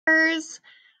Predators.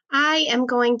 I am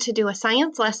going to do a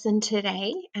science lesson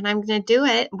today, and I'm going to do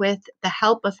it with the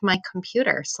help of my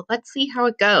computer. So let's see how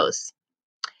it goes.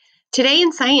 Today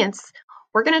in science,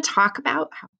 we're going to talk about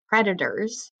how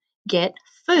predators get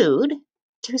food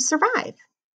to survive.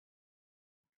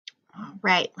 All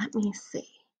right, let me see.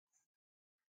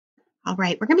 All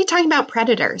right, we're going to be talking about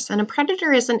predators, and a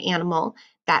predator is an animal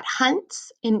that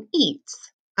hunts and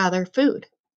eats other food.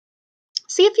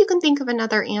 See if you can think of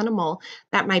another animal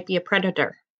that might be a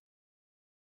predator.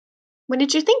 What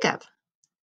did you think of?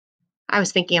 I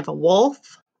was thinking of a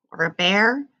wolf or a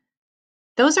bear.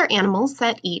 Those are animals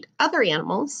that eat other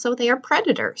animals, so they are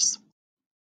predators.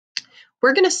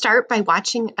 We're going to start by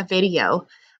watching a video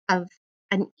of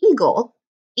an eagle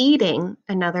eating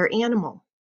another animal.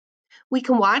 We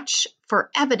can watch for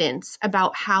evidence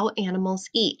about how animals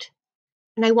eat.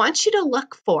 And I want you to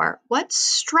look for what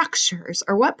structures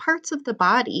or what parts of the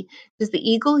body does the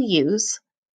eagle use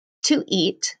to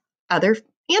eat other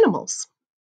animals.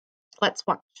 Let's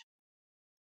watch.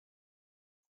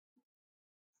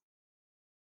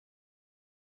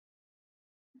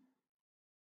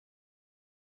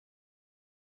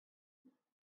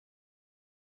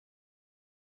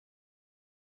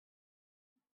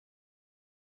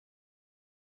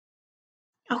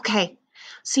 Okay,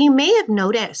 so you may have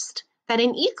noticed that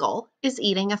an eagle is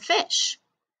eating a fish.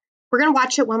 We're going to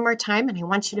watch it one more time, and I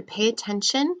want you to pay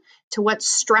attention to what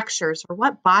structures or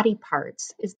what body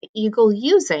parts is the eagle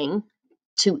using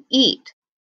to eat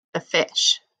the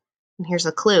fish. And here's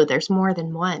a clue, there's more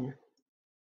than one.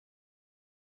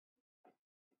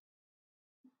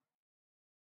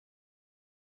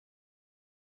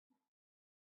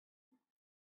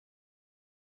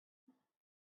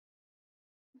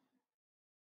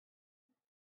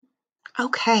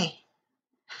 Okay,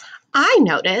 I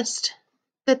noticed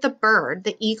that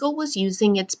the eagle was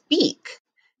using its beak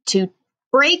to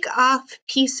break off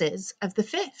pieces of the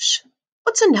fish.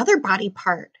 What's another body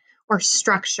part or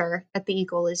structure that the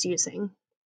eagle is using?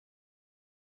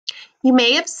 You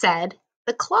may have said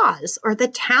the claws or the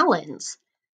talons.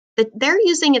 That they're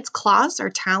using its claws or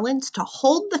talons to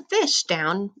hold the fish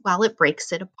down while it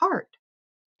breaks it apart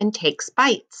and takes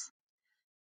bites.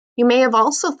 You may have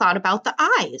also thought about the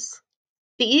eyes.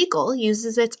 The eagle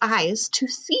uses its eyes to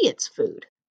see its food.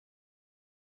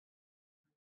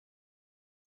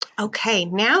 Okay,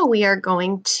 now we are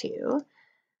going to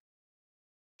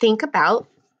think about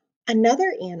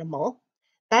another animal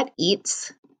that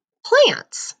eats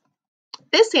plants.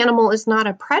 This animal is not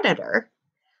a predator,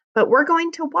 but we're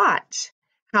going to watch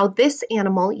how this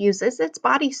animal uses its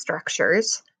body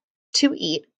structures to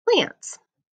eat plants.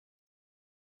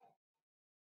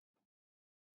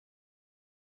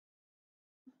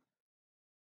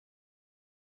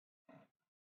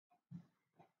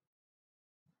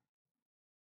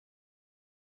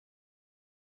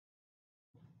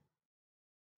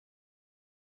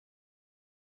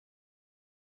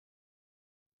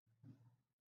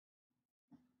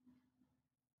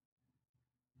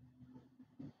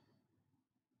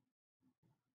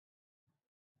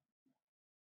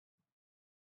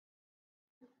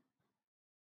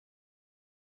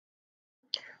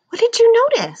 What did you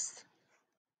notice?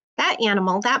 That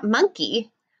animal, that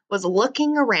monkey, was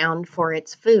looking around for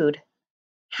its food.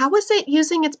 How was it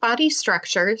using its body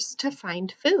structures to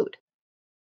find food?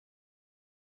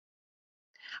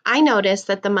 I noticed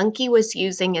that the monkey was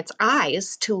using its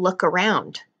eyes to look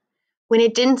around. When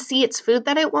it didn't see its food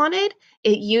that it wanted,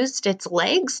 it used its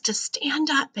legs to stand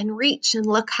up and reach and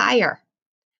look higher.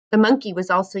 The monkey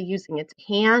was also using its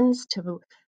hands to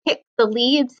pick the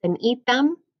leaves and eat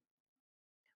them.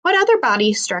 What other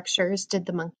body structures did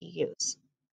the monkey use?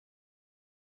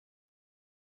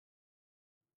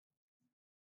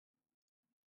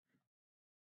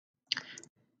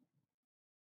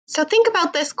 So think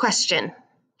about this question.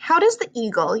 How does the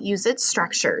eagle use its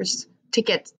structures to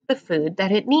get the food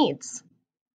that it needs?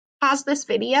 Pause this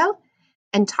video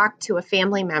and talk to a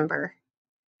family member.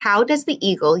 How does the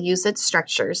eagle use its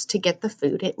structures to get the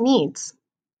food it needs?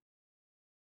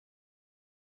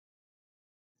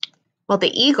 Well, the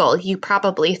eagle, you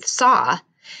probably saw,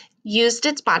 used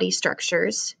its body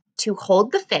structures to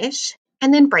hold the fish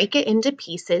and then break it into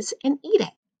pieces and eat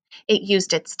it. It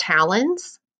used its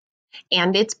talons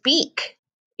and its beak.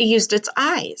 It used its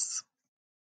eyes.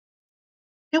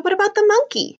 Now, what about the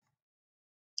monkey?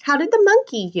 How did the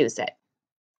monkey use it?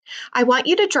 I want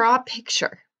you to draw a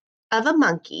picture of a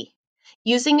monkey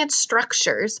using its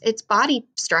structures, its body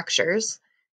structures,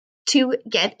 to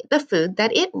get the food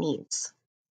that it needs.